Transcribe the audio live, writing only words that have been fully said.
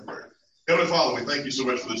Heavenly Father, we thank you so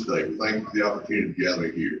much for this day. We thank you for the opportunity to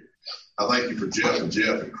gather here. I thank you for Jeff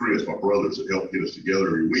and Chris, my brothers, that help get us together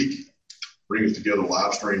every week, bring us together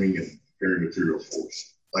live streaming and preparing materials for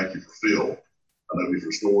us. Thank you for Phil. I know he's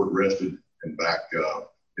restored, rested, and back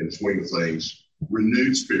in the swing of things.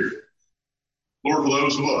 Renewed spirit. Lord, for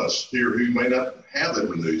those of us here who may not have that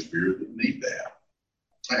renewed spirit but need that,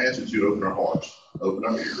 I ask that you open our hearts, open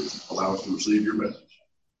our ears, allow us to receive your message.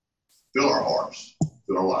 Fill our hearts,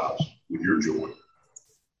 fill our lives with your joy.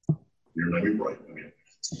 In your name we pray. Amen.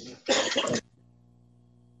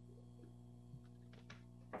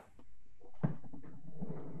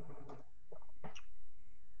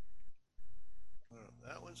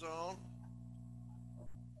 That one's on.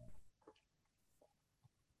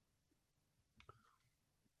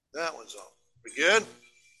 That one's on. We good?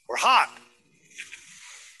 We're hot.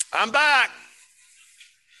 I'm back.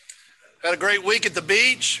 Had a great week at the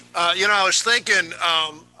beach. I was thinking,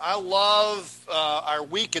 I love our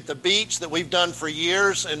week at the beach that we've done for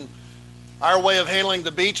years. And our way of handling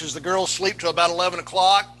the beach is the girls sleep till about 11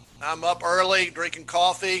 o'clock. I'm up early drinking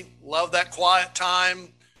coffee. Love that quiet time.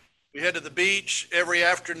 We head to the beach every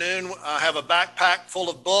afternoon. I have a backpack full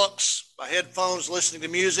of books, my headphones, listening to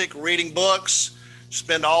music, reading books.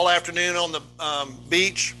 Spend all afternoon on the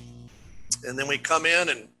beach. And then we come in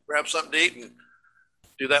and grab something to eat and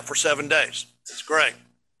do that for 7 days. It's great.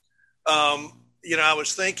 I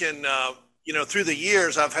was thinking, through the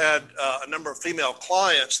years, I've had a number of female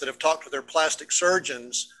clients that have talked to their plastic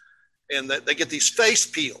surgeons, and that they get these face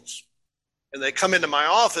peels. And they come into my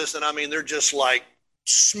office, and they're just like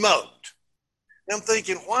smoked. And I'm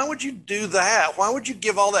thinking, why would you do that? Why would you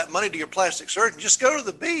give all that money to your plastic surgeon? Just go to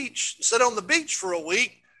the beach, sit on the beach for a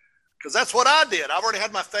week. Because that's what I did. I've already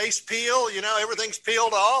had my face peel. Everything's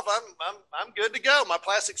peeled off. I'm good to go. My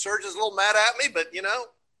plastic surgeon's a little mad at me, but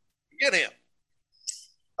get him.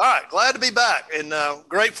 All right, glad to be back, and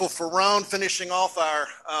grateful for Ron finishing off our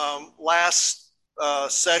last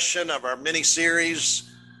session of our mini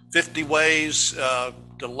series, 50 Ways to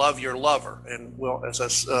Love Your Lover. And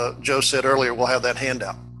as Joe said earlier, we'll have that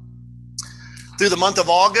handout. Through the month of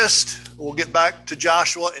August, we'll get back to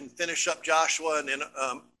Joshua and finish up Joshua, and then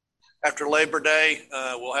after Labor Day,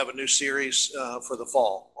 we'll have a new series for the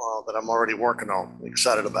fall that I'm already working on,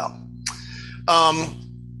 excited about.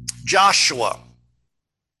 Joshua.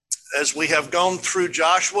 As we have gone through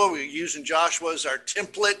Joshua, we're using Joshua as our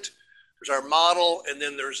template, there's our model, and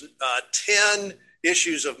then there's 10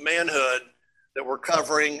 issues of manhood that we're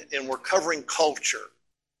covering, and we're covering culture.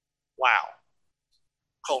 Wow,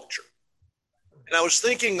 culture. And I was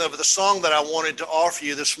thinking of the song that I wanted to offer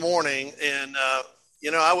you this morning, and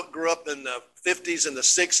I grew up in the 50s and the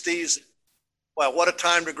 60s. Wow, what a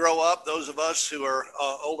time to grow up. Those of us who are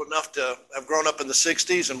old enough to have grown up in the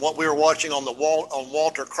 60s, and what we were watching on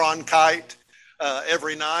Walter Cronkite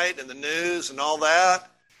every night, and the news and all that,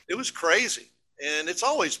 it was crazy. And it's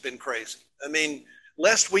always been crazy.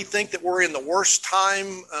 Lest we think that we're in the worst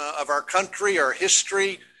time of our country, our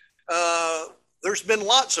history, there's been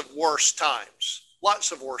lots of worse times.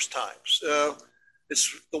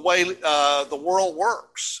 It's the way the world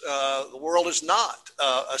works. The world is not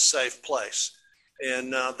a safe place.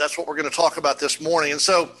 And that's what we're going to talk about this morning. And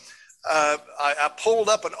so I pulled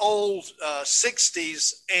up an old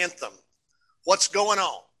 60s anthem, What's Going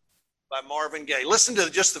On, by Marvin Gaye. Listen to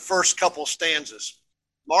just the first couple stanzas.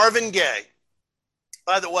 Marvin Gaye.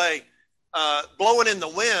 By the way, Blowing in the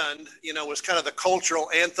Wind, was kind of the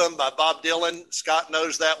cultural anthem by Bob Dylan. Scott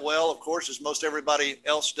knows that well, of course, as most everybody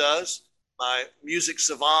else does. My music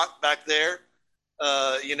savant back there,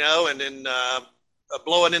 and then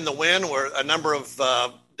Blowing in the Wind were a number of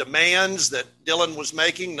demands that Dylan was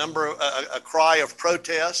making, a cry of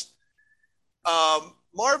protest.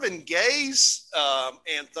 Marvin Gaye's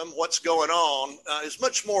anthem, What's Going On, is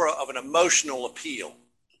much more of an emotional appeal.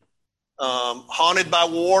 Haunted by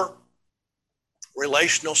war,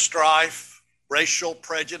 relational strife, racial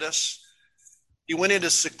prejudice. He went into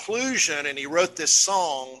seclusion and he wrote this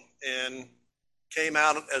song and came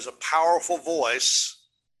out as a powerful voice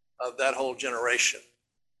of that whole generation.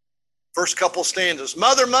 First couple stanzas.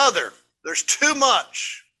 Mother, mother, there's too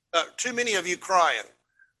many of you crying.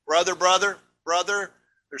 Brother, brother, brother,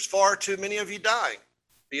 there's far too many of you dying.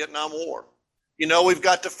 Vietnam War. We've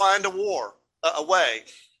got to find a way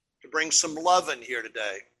to bring some love in here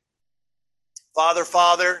today. Father,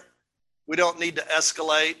 Father, we don't need to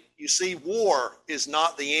escalate. You see, war is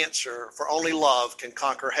not the answer, for only love can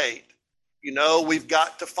conquer hate. We've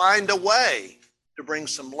got to find a way to bring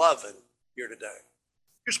some love in here today.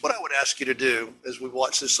 Here's what I would ask you to do as we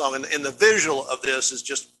watch this song. And the visual of this is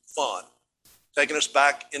just fun, taking us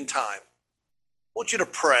back in time. I want you to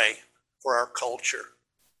pray for our culture.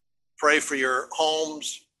 Pray for your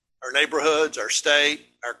homes, our neighborhoods, our state,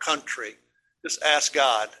 our country. Just ask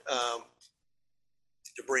God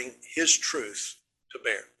to bring his truth to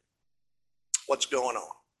bear. What's going on?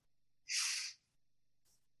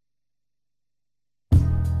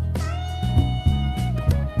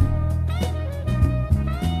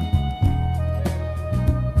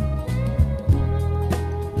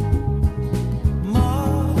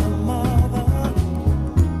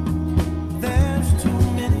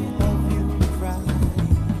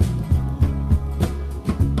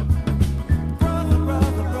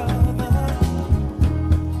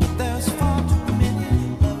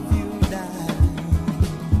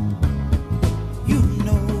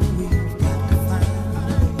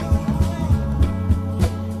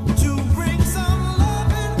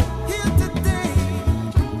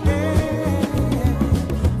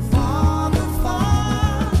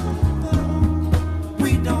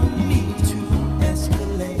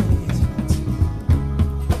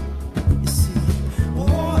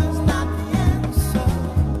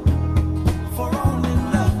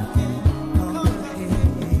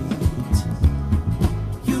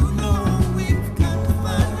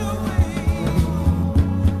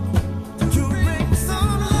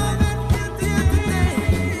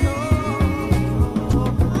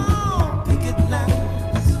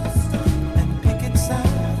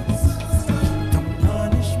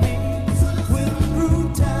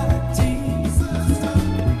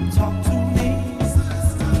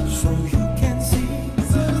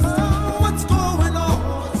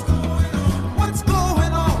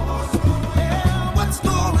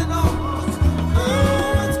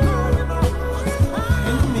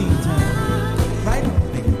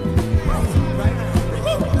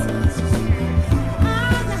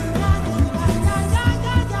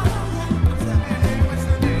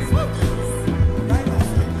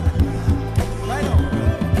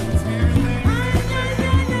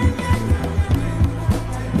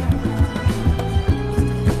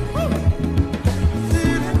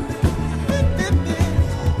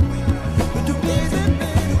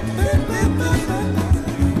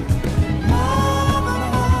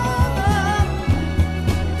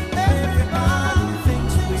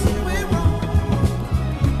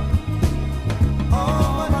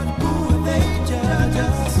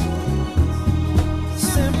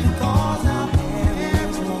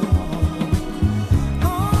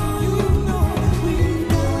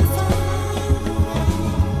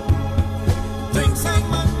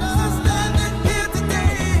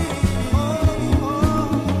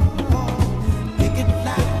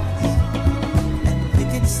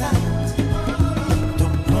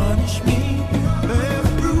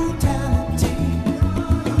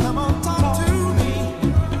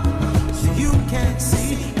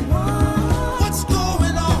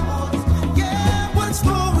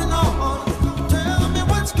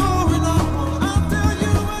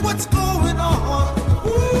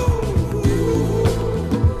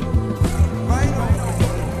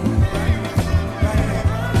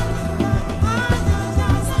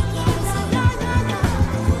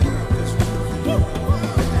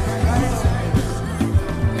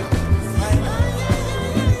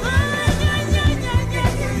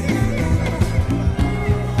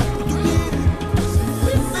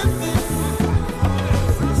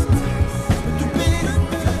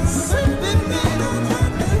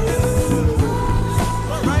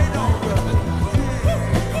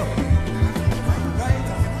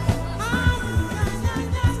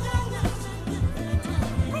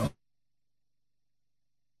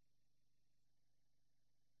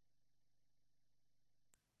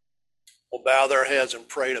 Will bow their heads and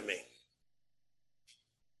pray to me.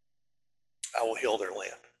 I will heal their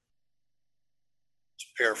land. It's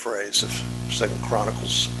a paraphrase of 2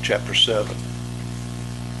 Chronicles chapter 7.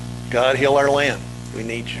 God, heal our land. We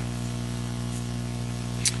need you.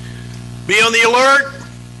 Be on the alert.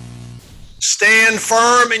 Stand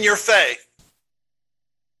firm in your faith.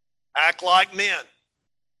 Act like men.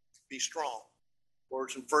 Be strong.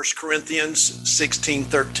 Words in 1 Corinthians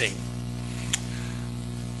 16:13.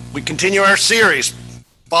 We continue our series.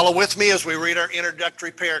 Follow with me as we read our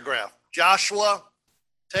introductory paragraph. Joshua,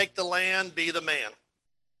 take the land, be the man.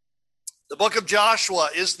 The book of Joshua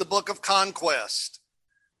is the book of conquest.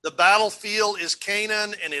 The battlefield is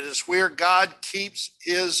Canaan, and it is where God keeps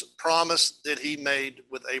his promise that he made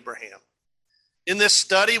with Abraham. In this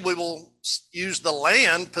study, we will use the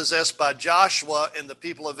land possessed by Joshua and the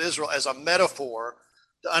people of Israel as a metaphor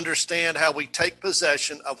to understand how we take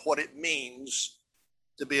possession of what it means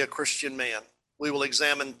to be a Christian man. We will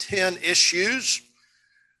examine 10 issues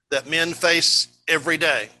that men face every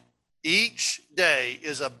day. Each day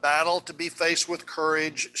is a battle to be faced with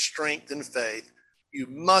courage, strength, and faith. You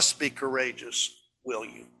must be courageous, will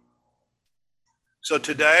you? So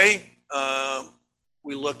today,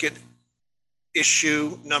 we look at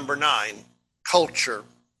issue number 9, culture.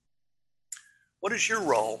 What is your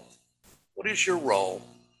role? What is your role?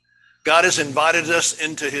 God has invited us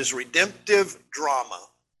into his redemptive drama.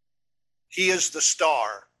 He is the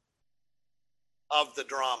star of the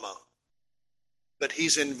drama, but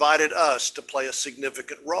he's invited us to play a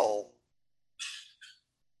significant role.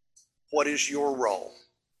 What is your role?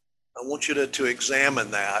 I want you to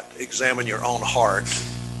examine that, examine your own heart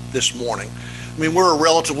this morning. I mean, we're a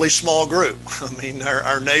relatively small group. I mean,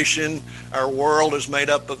 our nation, our world is made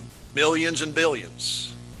up of millions and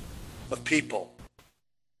billions of people.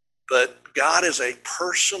 But God is a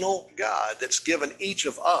personal God that's given each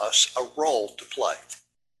of us a role to play.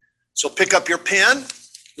 So pick up your pen.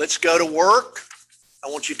 Let's go to work. I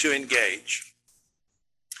want you to engage.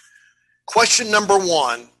 Question number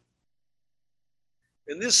 1.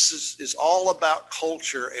 And this is all about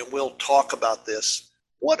culture, and we'll talk about this.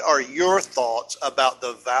 What are your thoughts about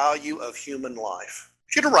the value of human life? I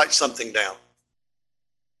want you to write something down.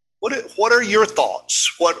 What are your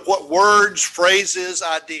thoughts? What words, phrases,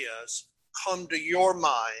 ideas come to your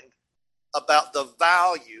mind about the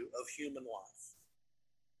value of human life?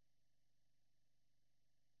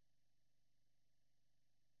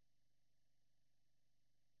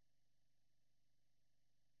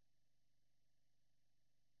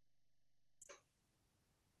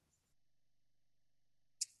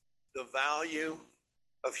 The value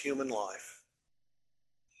of human life.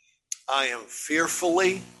 I am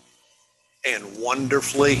fearfully and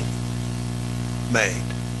wonderfully made.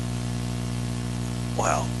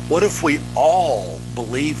 Wow. What if we all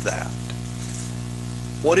believe that?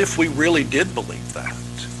 What if we really did believe that?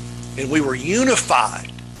 And we were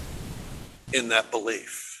unified in that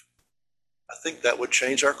belief? I think that would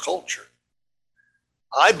change our culture.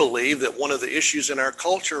 I believe that one of the issues in our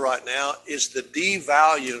culture right now is the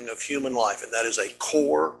devaluing of human life, and that is a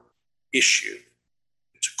core issue.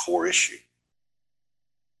 It's a core issue.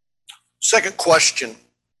 Second question,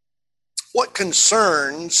 what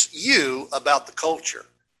concerns you about the culture?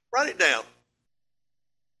 Write it down.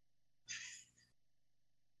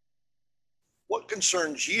 What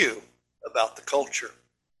concerns you about the culture?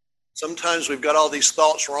 Sometimes we've got all these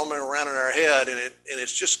thoughts roaming around in our head, and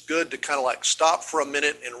it's just good to kind of like stop for a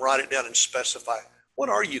minute and write it down and specify, what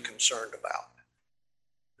are you concerned about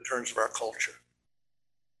in terms of our culture?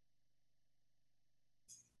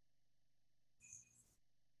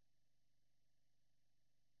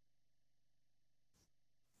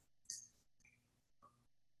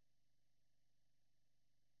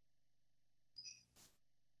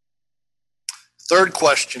 Third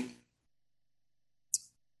question,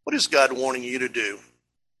 what is God wanting you to do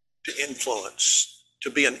to influence, to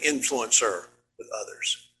be an influencer with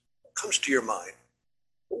others? What comes to your mind?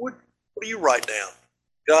 What do you write down?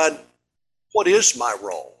 God, what is my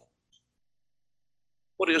role?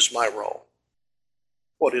 What is my role?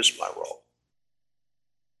 What is my role?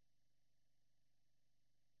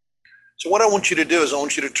 So what I want you to do is I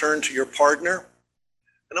want you to turn to your partner,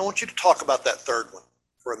 and I want you to talk about that third one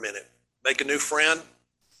for a minute. Make a new friend.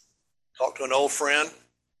 Talk to an old friend.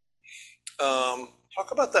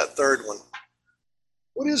 Talk about that third one.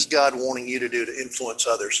 What is God wanting you to do to influence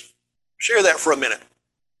others? Share that for a minute.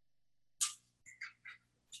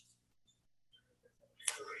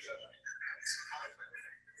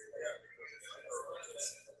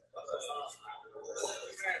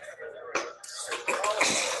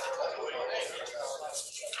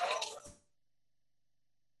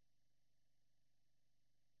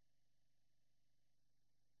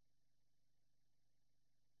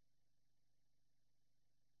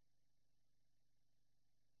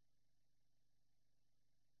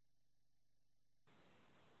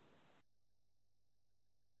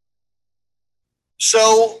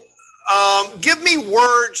 So give me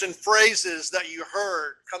words and phrases that you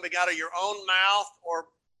heard coming out of your own mouth, or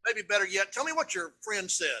maybe better yet, tell me what your friend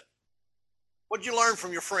said. What did you learn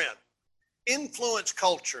from your friend? Influence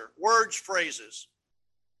culture, words, phrases.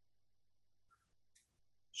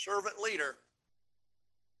 Servant leader.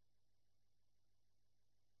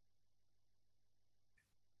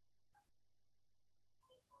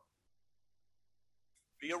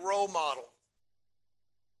 Be a role model.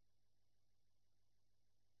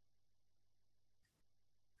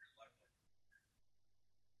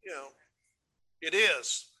 You know, it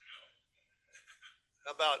is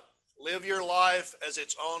about live your life as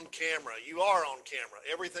it's on camera. You are on camera.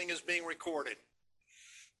 Everything is being recorded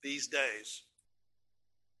these days.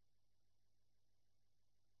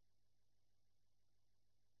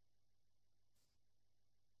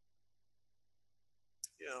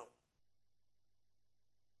 You know,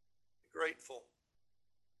 be grateful.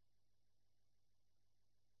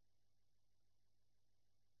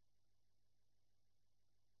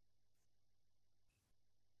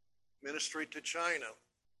 Ministry to China.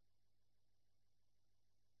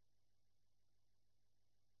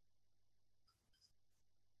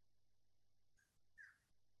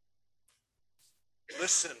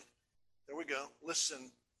 Listen. There we go.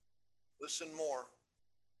 Listen. Listen more.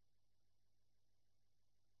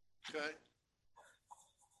 Okay.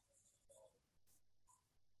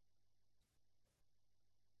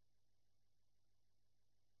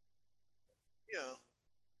 Yeah.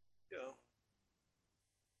 Yeah.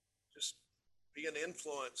 Just be an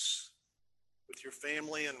influence with your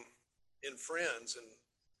family and friends, and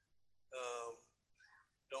um,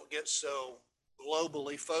 don't get so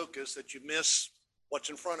globally focused that you miss what's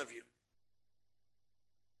in front of you.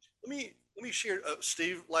 Let me share,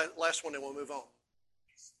 Steve. Last one, and we'll move on.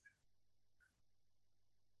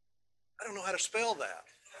 I don't know how to spell that.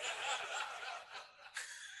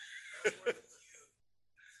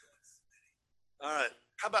 All right.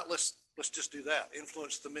 How about let's just do that.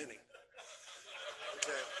 Influence the many.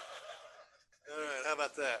 Okay. All right. How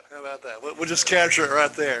about that? How about that? We'll just capture it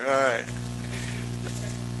right there. All right.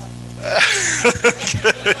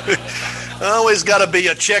 Always got to be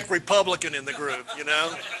a Czech Republican in the group, you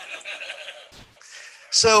know.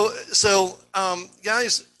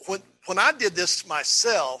 Guys, when I did this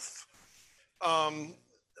myself, um,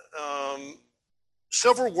 um,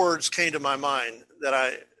 several words came to my mind that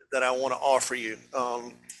I want to offer you.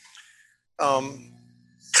 Um,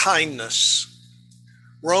 kindness.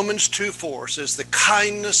 Romans 2:4 says the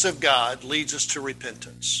kindness of God leads us to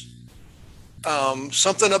repentance.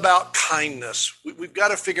 Something about kindness. We've got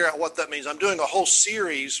to figure out what that means. I'm doing a whole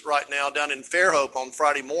series right now down in Fairhope on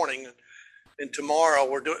Friday morning, and tomorrow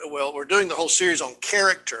we're doing the whole series on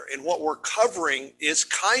character, and what we're covering is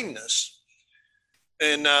kindness.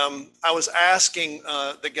 And I was asking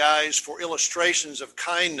the guys for illustrations of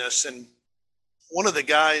kindness, and one of the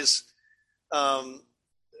guys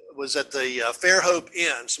was at the Fairhope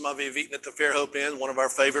Inn. Some of you have eaten at the Fairhope Inn, one of our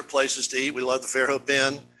favorite places to eat. We love the Fairhope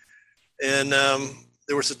Inn. And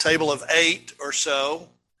there was a table of 8 or so,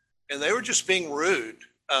 and they were just being rude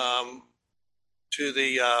to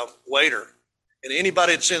the waiter. And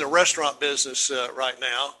anybody that's in the restaurant business right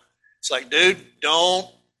now, it's like, dude, don't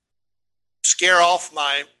scare off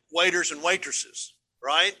my waiters and waitresses,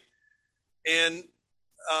 right? And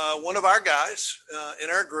one of our guys in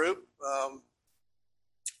our group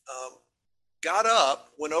got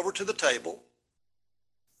up, went over to the table,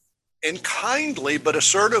 and kindly but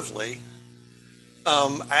assertively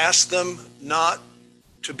asked them not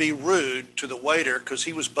to be rude to the waiter because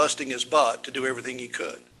he was busting his butt to do everything he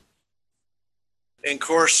could. And of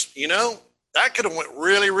course, you know, that could have went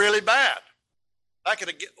really, really bad. That could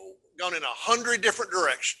have gone in 100 different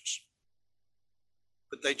directions.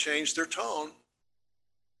 But they changed their tone,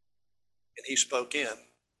 and he spoke in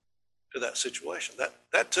to that situation.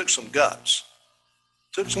 That took some guts.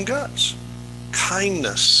 Took some guts.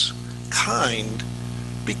 Kindness. Kind.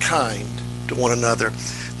 Be kind to one another.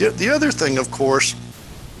 The other thing, of course,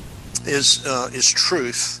 is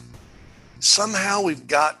truth. Somehow we've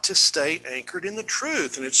got to stay anchored in the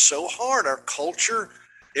truth, and it's so hard. Our culture,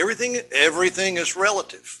 everything is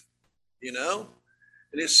relative, you know,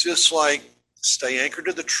 and it's just like stay anchored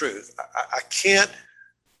to the truth. I can't,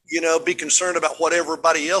 you know, be concerned about what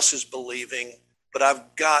everybody else is believing, but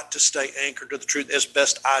I've got to stay anchored to the truth as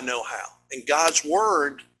best I know how. And God's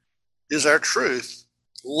word is our truth.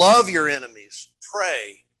 Love your enemies,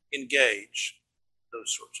 pray, engage,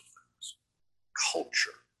 those sorts of things.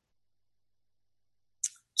 Culture.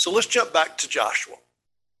 So let's jump back to Joshua.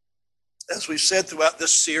 As we've said throughout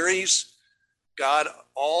this series, God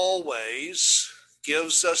always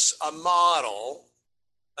gives us a model,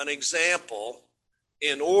 an example,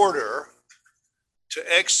 in order to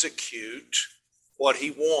execute what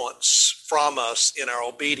he wants from us in our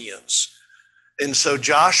obedience. And so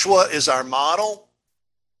Joshua is our model.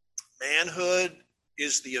 Manhood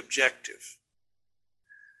is the objective.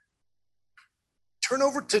 Turn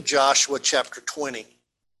over to Joshua chapter 20.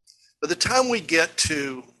 By the time we get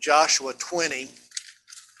to Joshua 20,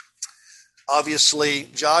 obviously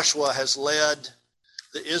Joshua has led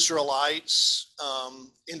the Israelites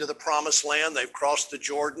into the promised land. They've crossed the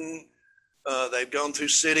Jordan. They've gone through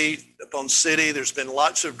city upon city. There's been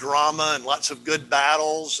lots of drama and lots of good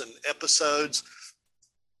battles and episodes.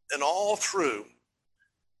 And all through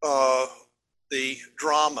the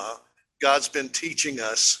drama, God's been teaching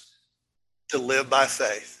us to live by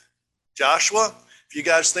faith. Joshua, if you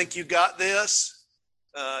guys think you got this,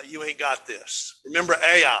 you ain't got this. Remember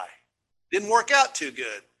Ai. Didn't work out too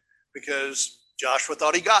good because Joshua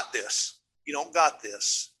thought he got this. You don't got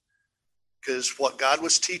this. Because what God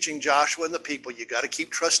was teaching Joshua and the people, you got to keep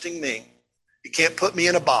trusting me. You can't put me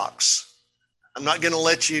in a box. I'm not going to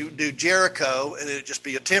let you do Jericho and it just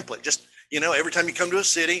be a template. Just, every time you come to a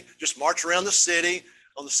city, just march around the city.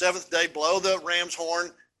 On the seventh day, blow the ram's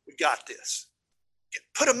horn. We got this.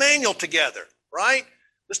 Put a manual together, right?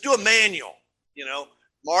 Let's do a manual,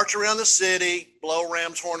 march around the city, blow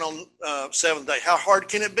ram's horn on seventh day. How hard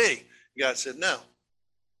can it be? God said, no,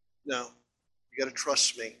 you got to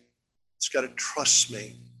trust me. It's got to trust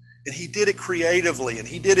me. And he did it creatively and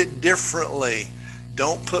he did it differently.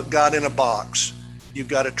 Don't put God in a box. You've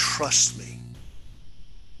got to trust me.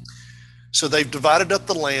 So they've divided up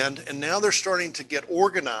the land and now they're starting to get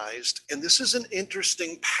organized. And this is an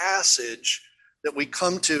interesting passage that we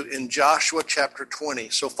come to in Joshua chapter 20.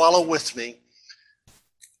 So follow with me.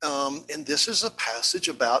 And this is a passage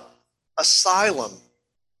about asylum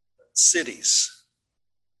cities.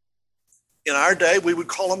 In our day, we would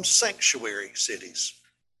call them sanctuary cities.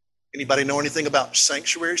 Anybody know anything about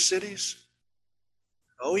sanctuary cities?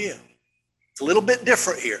 Oh, yeah. It's a little bit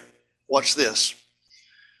different here. Watch this.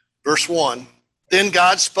 Verse 1. Then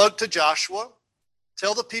God spoke to Joshua,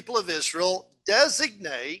 tell the people of Israel,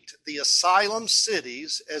 designate the asylum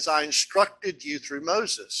cities as I instructed you through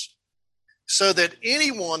Moses, so that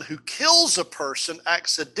anyone who kills a person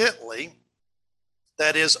accidentally,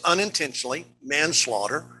 that is unintentionally,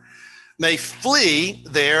 manslaughter, may flee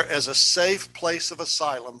there as a safe place of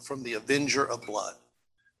asylum from the avenger of blood.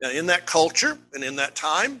 Now, in that culture and in that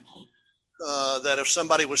time, that if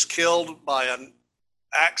somebody was killed by an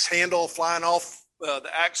axe handle flying off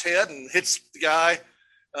the axe head and hits the guy,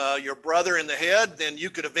 your brother in the head, then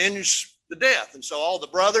you could avenge the death. And so all the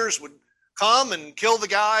brothers would come and kill the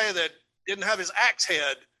guy that didn't have his axe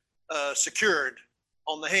head secured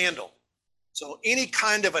on the handle. So any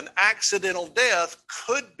kind of an accidental death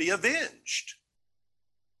could be avenged.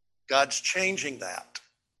 God's changing that.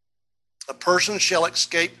 A person shall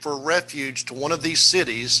escape for refuge to one of these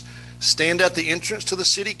cities, stand at the entrance to the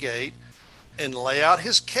city gate, and lay out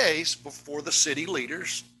his case before the city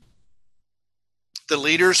leaders. The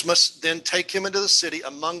leaders must then take him into the city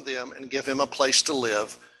among them and give him a place to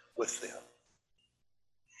live with them.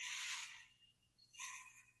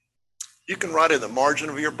 You can write in the margin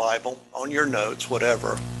of your Bible, on your notes,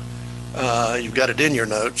 whatever. You've got it in your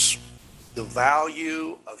notes. The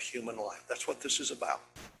value of human life. That's what this is about.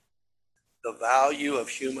 The value of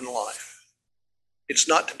human life. It's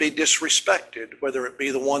not to be disrespected, whether it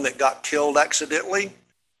be the one that got killed accidentally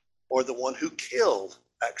or the one who killed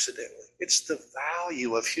accidentally. It's the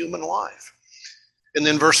value of human life. And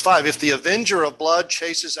then verse 5, if the avenger of blood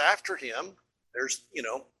chases after him, there's,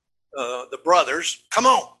 the brothers, come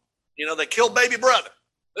on. They killed baby brother.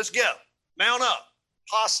 Let's go. Mount up.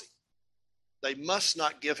 Posse. They must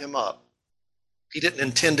not give him up. He didn't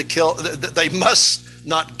intend to kill. They must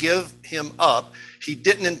not give him up. He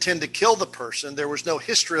didn't intend to kill the person. There was no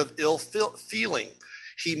history of ill feeling.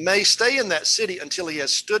 He may stay in that city until he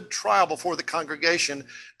has stood trial before the congregation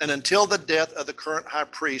and until the death of the current high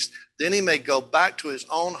priest. Then he may go back to his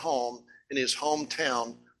own home in his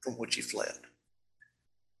hometown from which he fled.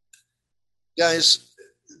 Guys,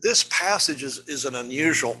 this passage is an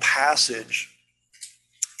unusual passage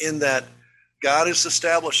in that God is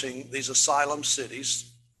establishing these asylum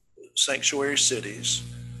cities, sanctuary cities,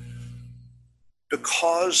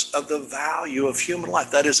 because of the value of human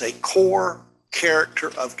life. That is a core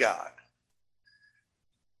character of God.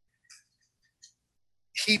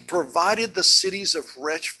 He provided the cities of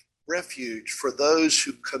refuge for those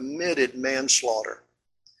who committed manslaughter.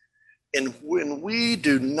 And when we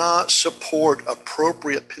do not support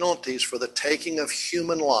appropriate penalties for the taking of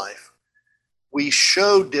human life, we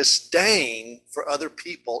show disdain for other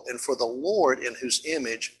people and for the Lord in whose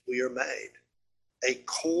image we are made. A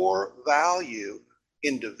core value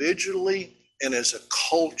individually and as a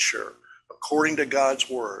culture, according to God's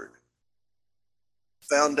word,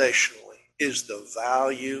 foundationally, is the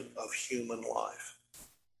value of human life.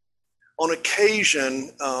 On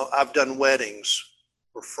occasion, I've done weddings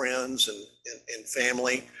for friends and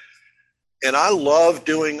family. And I love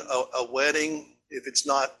doing a wedding if it's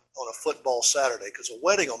not on a football Saturday, because a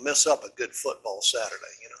wedding will mess up a good football Saturday.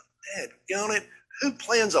 Daggone it, who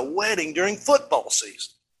plans a wedding during football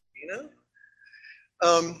season?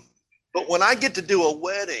 But when I get to do a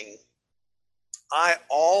wedding, I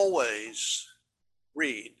always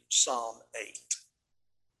read Psalm 8.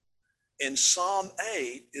 And Psalm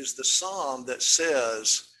 8 is the psalm that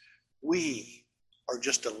says, we are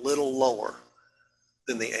just a little lower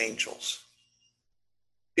than the angels.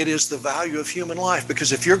 It is the value of human life,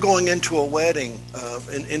 because if you're going into a wedding,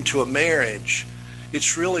 into a marriage,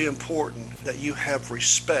 it's really important that you have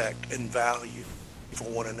respect and value for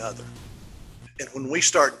one another. And when we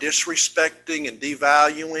start disrespecting and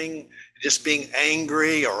devaluing, just being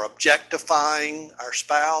angry or objectifying our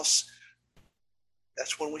spouse,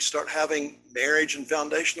 that's when we start having marriage and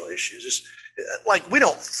foundational issues. It's like, we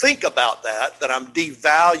don't think about that I'm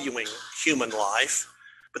devaluing human life,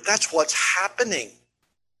 but that's what's happening.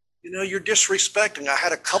 You know, you're disrespecting. I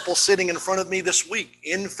had a couple sitting in front of me this week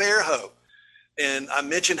in Fairhope, and I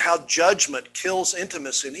mentioned how judgment kills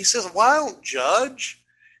intimacy. And he says, well, I don't judge.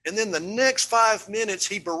 And then the next 5 minutes,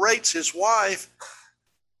 he berates his wife.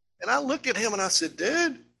 And I looked at him and I said,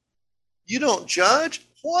 dude, you don't judge?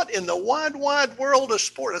 What in the wide, wide world of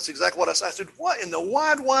sports? That's exactly what I said. I said, what in the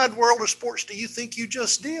wide, wide world of sports do you think you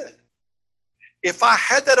just did? If I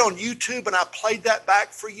had that on YouTube and I played that back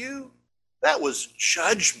for you, that was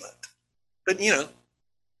judgment. But, you know,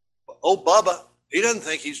 old Bubba, he doesn't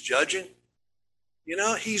think he's judging. You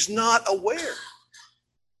know, he's not aware.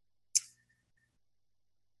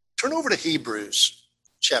 Turn over to Hebrews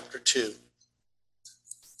chapter 2.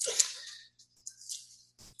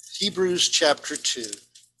 Hebrews chapter 2.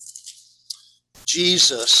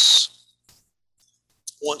 Jesus,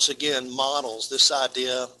 once again, models this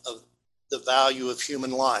idea of the value of human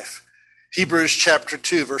life. Hebrews chapter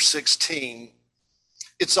 2, verse 16.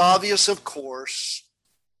 It's obvious, of course,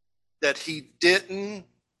 that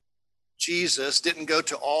Jesus didn't go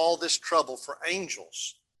to all this trouble for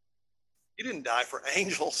angels. He didn't die for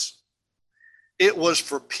angels. It was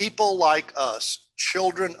for people like us,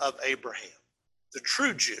 children of Abraham, the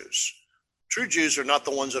true Jews. True Jews are not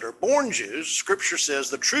the ones that are born Jews. Scripture says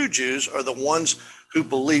the true Jews are the ones who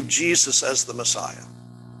believe Jesus as the Messiah.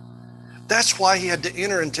 That's why he had to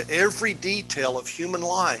enter into every detail of human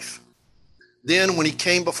life. Then when he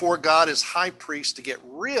came before God as high priest to get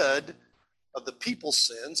rid of the people's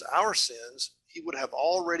sins, our sins, he would have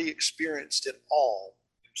already experienced it all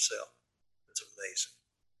himself. It's amazing.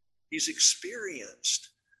 He's experienced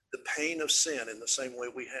the pain of sin in the same way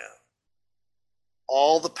we have.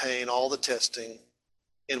 All the pain, all the testing,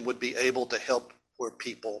 and would be able to help where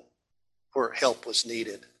help was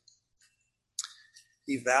needed.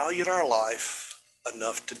 He valued our life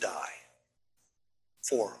enough to die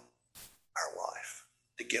for our life,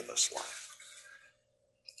 to give us life.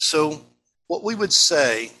 So what we would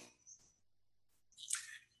say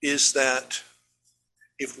is that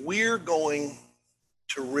if we're going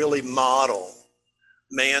to really model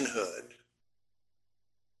manhood,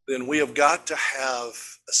 then we have got to have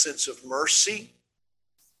a sense of mercy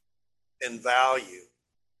and value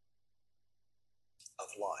of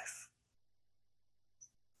life.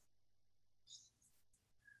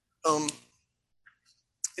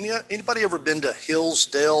 Anybody ever been to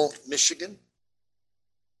Hillsdale, Michigan?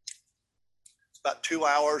 It's about 2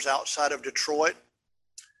 hours outside of Detroit.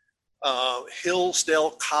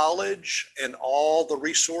 Hillsdale College and all the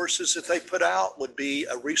resources that they put out would be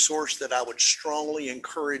a resource that I would strongly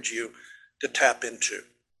encourage you to tap into.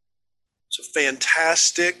 It's a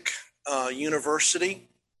fantastic university,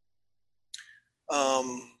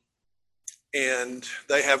 and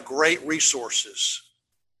they have great resources.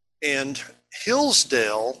 And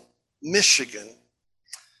Hillsdale, Michigan,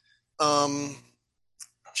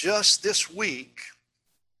 just this week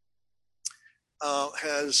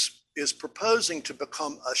is proposing to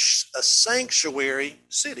become a sanctuary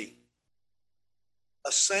city,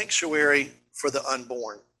 a sanctuary for the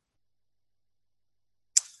unborn.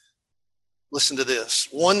 Listen to this.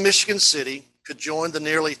 One Michigan city could join the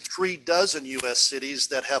nearly 36 U.S. cities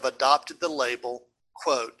that have adopted the label,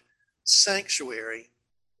 quote, sanctuary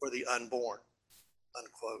for the unborn,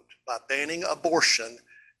 unquote, by banning abortion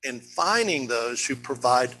and fining those who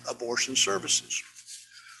provide abortion services.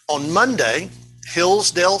 On Monday,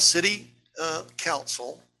 Hillsdale City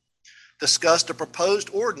Council discussed a proposed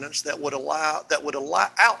ordinance that would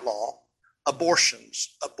outlaw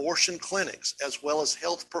abortions, abortion clinics, as well as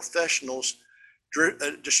health professionals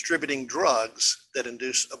distributing drugs that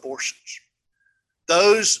induce abortions.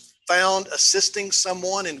 Those found assisting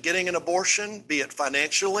someone in getting an abortion, be it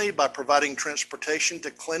financially by providing transportation to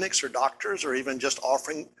clinics or doctors, or even just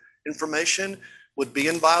offering information, would be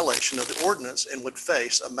in violation of the ordinance and would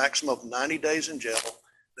face a maximum of 90 days in jail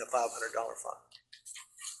and a $500 fine.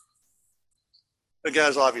 But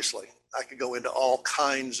guys, obviously, I could go into all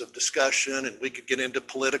kinds of discussion, and we could get into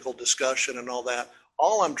political discussion and all that.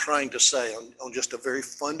 All I'm trying to say on just a very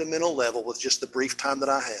fundamental level with just the brief time that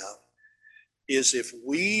I have is if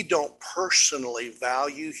we don't personally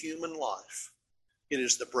value human life, it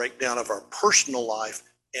is the breakdown of our personal life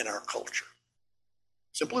and our culture.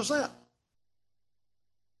 Simple as that.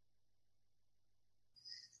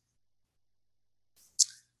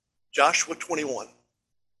 Joshua 21.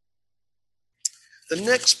 The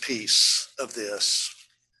next piece of this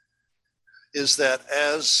is that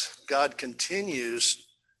as God continues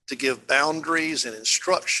to give boundaries and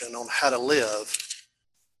instruction on how to live,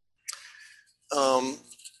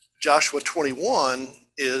 Joshua 21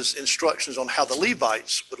 is instructions on how the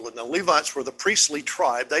Levites would live. Now, Levites were the priestly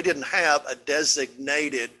tribe. They didn't have a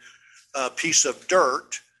designated piece of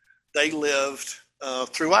dirt. They lived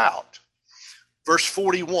throughout. Verse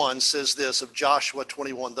 41 says this of Joshua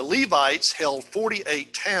 21. The Levites held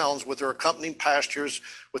 48 towns with their accompanying pastures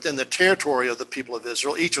within the territory of the people of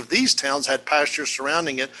Israel. Each of these towns had pastures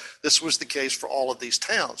surrounding it. This was the case for all of these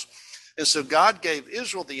towns. And so God gave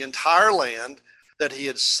Israel the entire land that he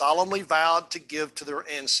had solemnly vowed to give to their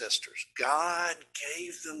ancestors. God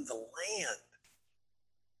gave them the land.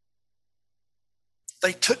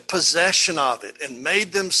 They took possession of it and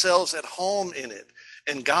made themselves at home in it.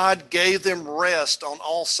 And God gave them rest on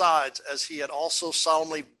all sides, as he had also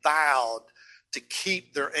solemnly vowed to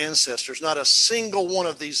keep their ancestors. Not a single one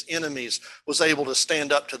of these enemies was able to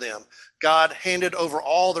stand up to them. God handed over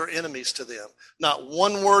all their enemies to them. Not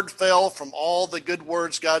one word fell from all the good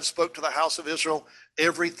words God spoke to the house of Israel.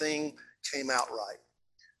 Everything came out right.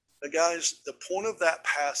 Now, guys, the point of that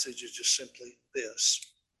passage is just simply this,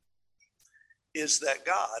 is that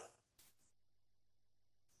God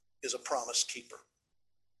is a promise keeper.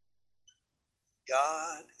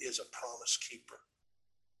 God is a promise keeper.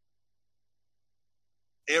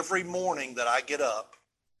 Every morning that I get up,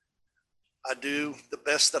 I do the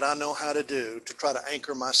best that I know how to do to try to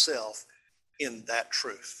anchor myself in that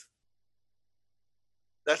truth.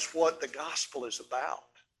 That's what the gospel is about.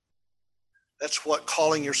 That's what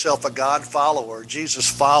calling yourself a God follower, Jesus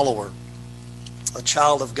follower, a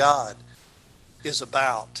child of God is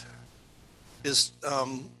about. Is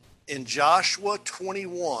in Joshua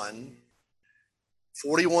 21,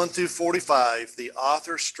 41 through 45, the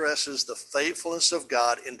author stresses the faithfulness of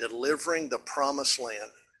God in delivering the promised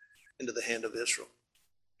land into the hand of Israel.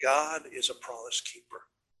 God is a promise keeper.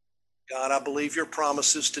 God, I believe your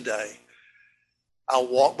promises today. I'll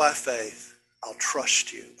walk by faith. I'll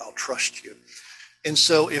trust you. I'll trust you. And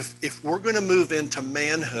so if we're going to move into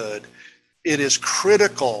manhood, it is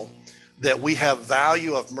critical that we have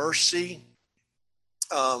value of mercy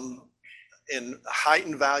and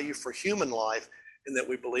heightened value for human life, and that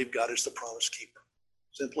we believe God is the promise keeper.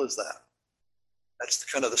 Simple as that. That's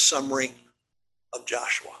kind of the summary of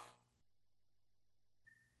Joshua.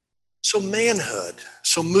 So manhood,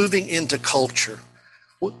 so moving into culture,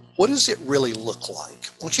 what does it really look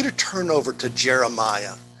like? I want you to turn over to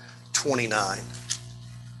Jeremiah 29.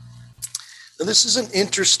 Now, this is an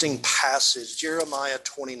interesting passage, Jeremiah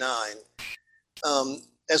 29,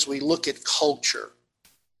 as we look at culture.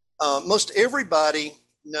 Most everybody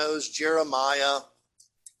knows Jeremiah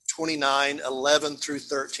 29, 11 through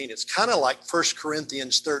 13. It's kind of like 1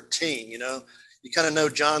 Corinthians 13, you know. You kind of know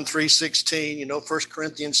John 3:16, you know, 1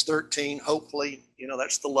 Corinthians 13, hopefully, you know,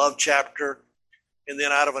 that's the love chapter. And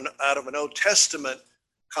then out of an Old Testament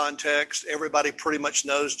context, everybody pretty much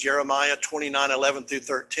knows Jeremiah 29, 11 through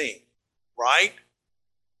 13, right?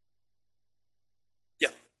 Yeah,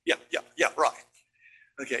 right.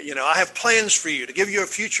 Okay, you know, I have plans for you to give you a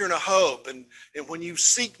future and a hope. And when you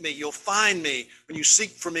seek me, you'll find me when you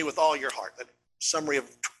seek for me with all your heart. That summary of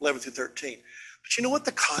 11 through 13. But you know what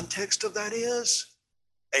the context of that is?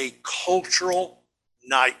 A cultural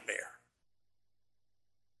nightmare.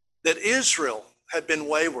 That Israel had been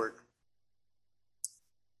wayward.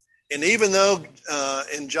 And even though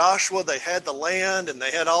in Joshua they had the land and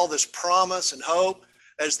they had all this promise and hope,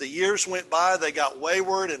 as the years went by, they got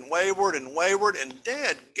wayward and wayward and wayward, and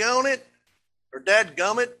dadgummit,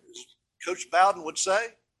 as Coach Bowden would say,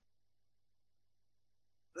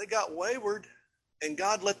 they got wayward, and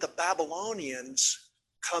God let the Babylonians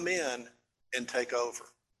come in and take over.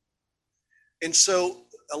 And so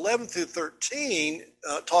 11 through 13,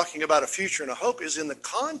 talking about a future and a hope, is in the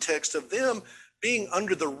context of them being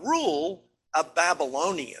under the rule of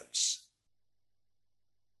Babylonians.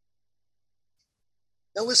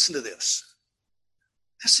 Now listen to this.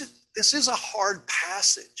 This is a hard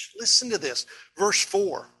passage. Listen to this. Verse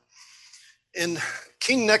 4. And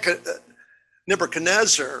King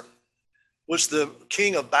Nebuchadnezzar was the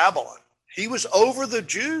king of Babylon. He was over the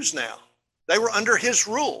Jews now. They were under his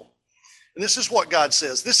rule. And this is what God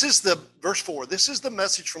says. This is verse 4. This is the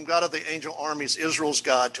message from God of the angel armies, Israel's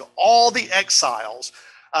God, to all the exiles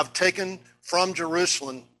I've taken from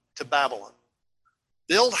Jerusalem to Babylon.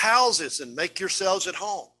 Build houses and make yourselves at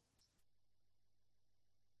home.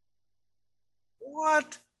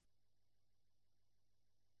 What?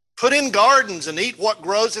 Put in gardens and eat what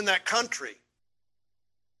grows in that country.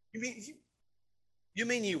 You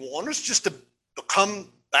mean you want us just to become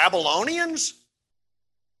Babylonians?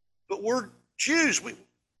 But we're Jews.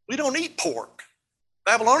 We don't eat pork.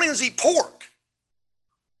 Babylonians eat pork.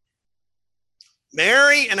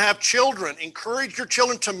 Marry and have children. Encourage your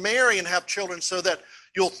children to marry and have children so that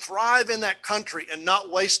you'll thrive in that country and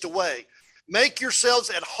not waste away. Make yourselves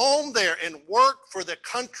at home there and work for the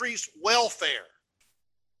country's welfare.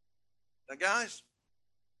 Now, guys,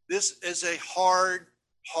 this is a hard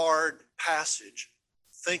passage.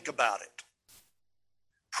 Think about it.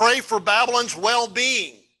 Pray for Babylon's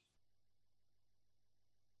well-being.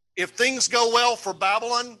 If things go well for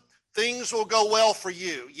Babylon, things will go well for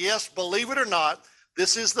you. Yes, believe it or not,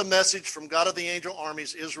 this is the message from God of the angel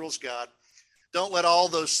armies, Israel's God. Don't let all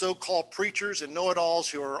those so-called preachers and know-it-alls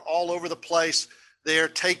who are all over the place there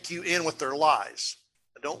take you in with their lies.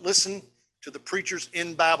 Don't listen to the preachers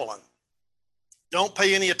in Babylon. Don't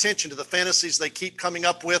pay any attention to the fantasies they keep coming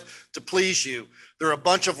up with to please you. They're a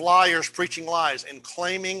bunch of liars preaching lies and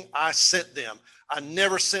claiming I sent them. I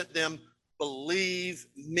never sent them. Believe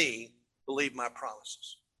me. Believe my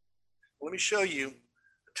promises. Let me show you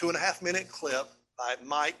a 2.5-minute clip by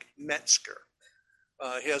Mike Metzger.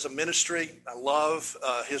 He has a ministry. I love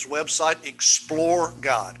his website, Explore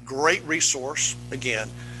God. Great resource. Again,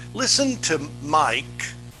 listen to Mike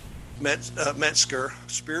Metzger,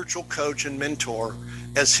 spiritual coach and mentor,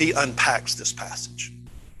 as he unpacks this passage.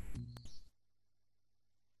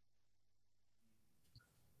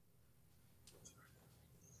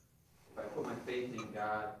 If I put my faith in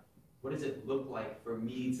God, what does it look like for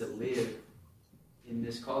me to live in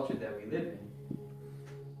this culture that we live in?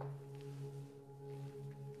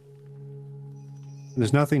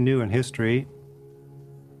 There's nothing new in history,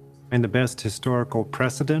 and the best historical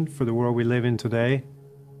precedent for the world we live in today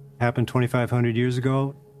happened 2,500 years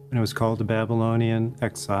ago, and it was called the Babylonian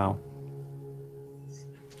exile.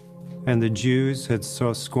 And the Jews had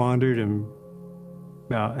so squandered and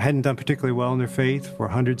hadn't done particularly well in their faith for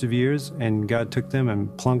hundreds of years, and God took them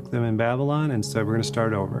and plunked them in Babylon and said, we're going to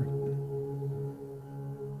start over.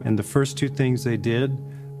 And the first two things they did,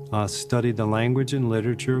 studied the language and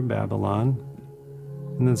literature of Babylon.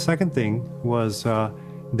 And then the second thing was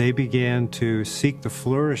they began to seek the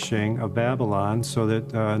flourishing of Babylon so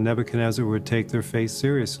that Nebuchadnezzar would take their faith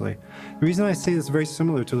seriously. The reason I say this is very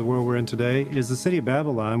similar to the world we're in today is the city of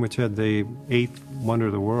Babylon, which had the eighth wonder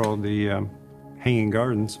of the world, the Hanging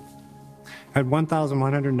Gardens, had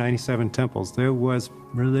 1,197 temples. There was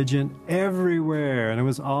religion everywhere, and it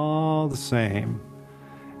was all the same.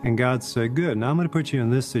 And God said, good, now I'm going to put you in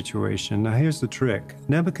this situation. Now here's the trick.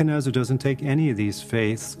 Nebuchadnezzar doesn't take any of these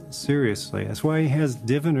faiths seriously. That's why he has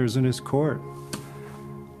diviners in his court.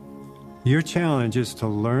 Your challenge is to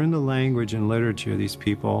learn the language and literature of these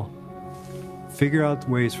people, figure out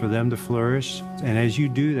ways for them to flourish, and as you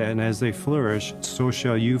do that, and as they flourish, so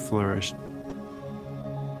shall you flourish.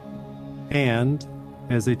 And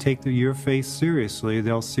as they take your faith seriously,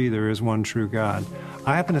 they'll see there is one true God.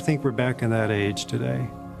 I happen to think we're back in that age today.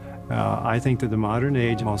 I think that the modern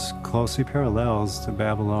age most closely parallels the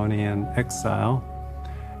Babylonian exile,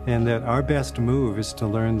 and that our best move is to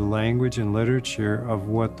learn the language and literature of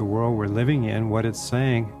what the world we're living in, what it's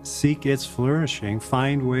saying, seek its flourishing,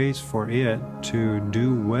 find ways for it to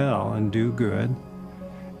do well and do good,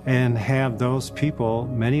 and have those people,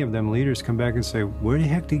 many of them leaders, come back and say, where the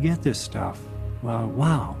heck did you get this stuff?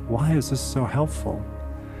 Wow, why is this so helpful?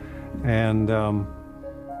 And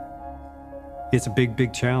it's a big,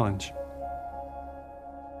 big challenge.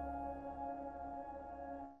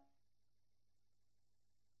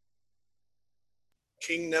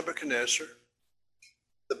 King Nebuchadnezzar,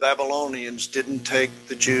 the Babylonians didn't take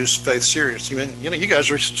the Jews' faith serious. You you guys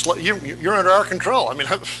are you're under our control. I mean,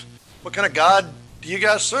 what kind of God do you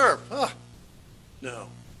guys serve? No.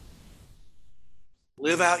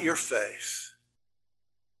 Live out your faith.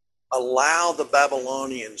 Allow the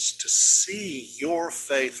Babylonians to see your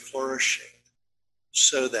faith flourishing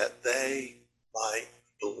so that they might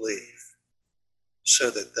believe. So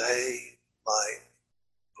that they might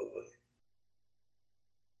believe.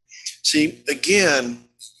 See, again,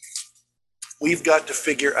 we've got to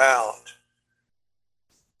figure out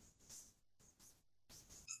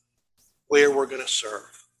where we're going to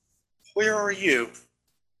serve. Where are you?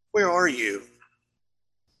 Where are you?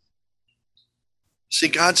 See,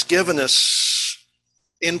 God's given us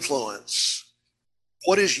influence.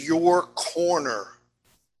 What is your corner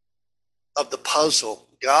of the puzzle?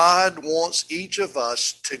 God wants each of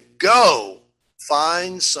us to go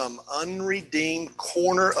find some unredeemed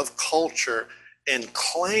corner of culture and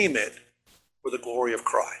claim it for the glory of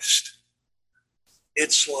Christ.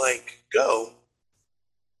 It's like, go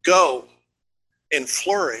and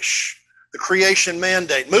flourish. The creation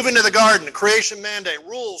mandate. Move into the garden, the creation mandate.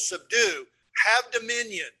 Rule, subdue, have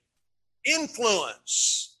dominion,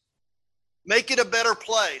 influence. Make it a better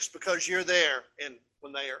place because you're there. And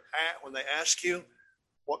when they ask you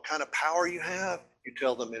what kind of power you have, you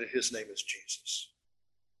tell them his name is Jesus.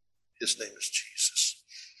 His name is Jesus.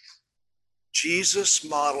 Jesus'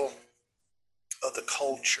 model of the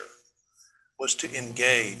culture was to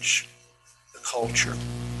engage the culture.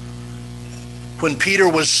 When Peter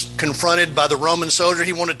was confronted by the Roman soldier,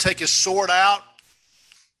 he wanted to take his sword out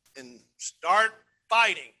and start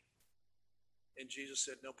fighting. And Jesus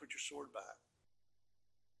said, no, put your sword back.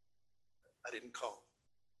 I didn't come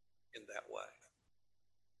in that way,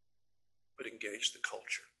 but engage the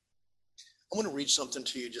culture. I want to read something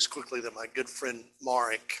to you just quickly that my good friend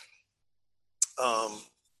Marek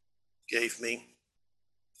gave me.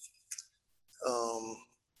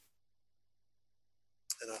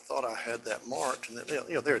 And I thought I had that marked. And then,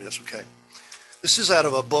 there it is. Okay. This is out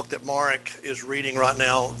of a book that Marek is reading right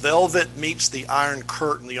now, Velvet Meets the Iron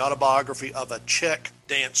Curtain, the autobiography of a Czech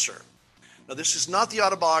dancer. Now, this is not the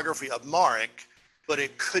autobiography of Marek, but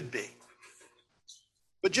it could be.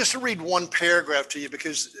 But just to read one paragraph to you,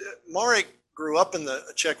 because Marek grew up in the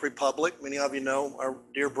Czech Republic. Many of you know our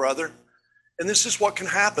dear brother. And this is what can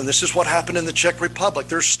happen. This is what happened in the Czech Republic.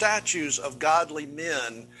 There's statues of godly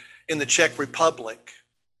men in the Czech Republic.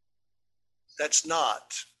 That's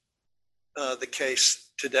not the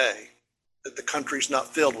case today. That the country's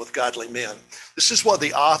not filled with godly men. This is what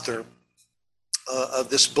the author of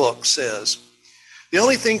this book says. The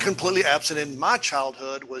only thing completely absent in my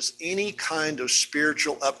childhood was any kind of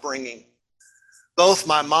spiritual upbringing. Both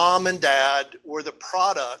my mom and dad were the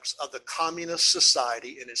products of the communist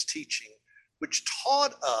society and its teaching, which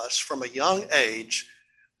taught us from a young age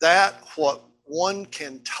that what one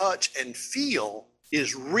can touch and feel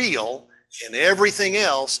is real and everything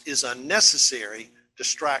else is unnecessary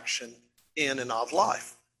distraction in and of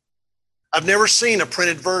life. I've never seen a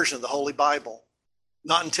printed version of the Holy Bible.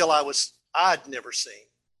 Not until I'd never seen,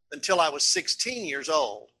 until I was 16 years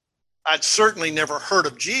old. I'd certainly never heard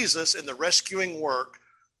of Jesus and the rescuing work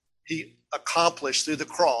he accomplished through the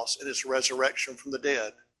cross and his resurrection from the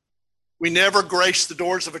dead. We never graced the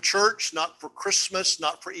doors of a church, not for Christmas,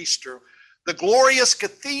 not for Easter. The glorious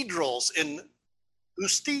cathedrals in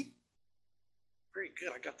Ústí, very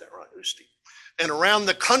good, I got that right, Ústí, and around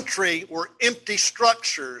the country were empty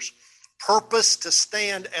structures purposed to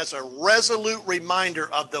stand as a resolute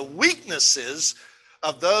reminder of the weaknesses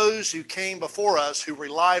of those who came before us who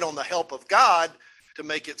relied on the help of God to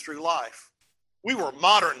make it through life. We were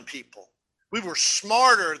modern people. We were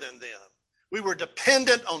smarter than them. We were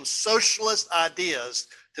dependent on socialist ideas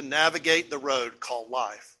to navigate the road called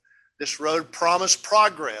life. This road promised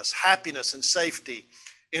progress, happiness, and safety.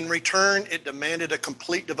 In return, it demanded a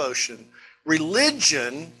complete devotion.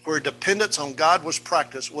 Religion, where dependence on God was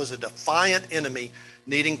practiced, was a defiant enemy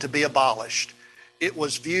needing to be abolished. It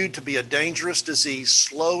was viewed to be a dangerous disease,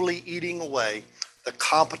 slowly eating away the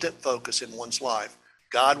competent focus in one's life.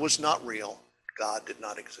 God was not real. God did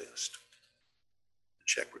not exist. The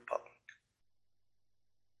Czech Republic.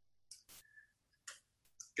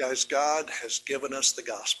 Guys, God has given us the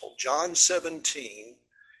gospel. John 17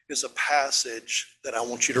 is a passage that I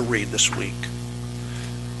want you to read this week.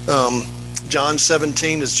 John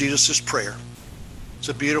 17 is Jesus' prayer. It's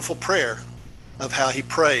a beautiful prayer of how he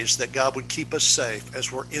prays that God would keep us safe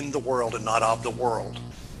as we're in the world and not of the world.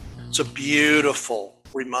 It's a beautiful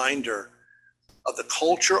reminder of the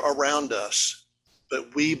culture around us,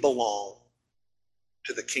 but we belong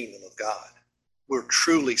to the kingdom of God. We're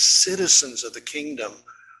truly citizens of the kingdom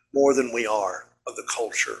more than we are of the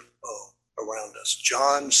culture around us.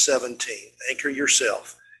 John 17, anchor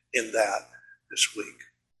yourself in that this week.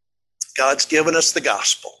 God's given us the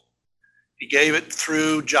gospel. He gave it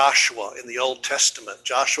through Joshua in the Old Testament.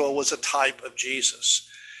 Joshua was a type of Jesus.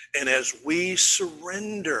 And as we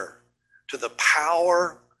surrender to the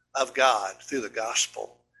power of God through the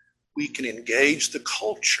gospel, we can engage the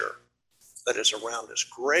culture that is around us.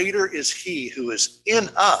 Greater is he who is in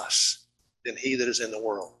us than he that is in the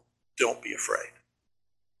world. Don't be afraid.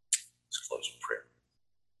 Let's close in prayer.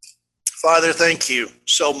 Father, thank you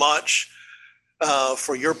so much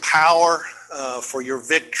for your power, for your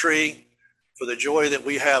victory, for the joy that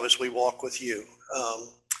we have as we walk with you.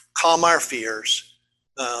 Calm our fears.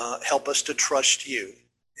 Help us to trust you.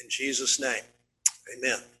 In Jesus' name,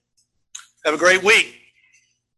 amen. Have a great week.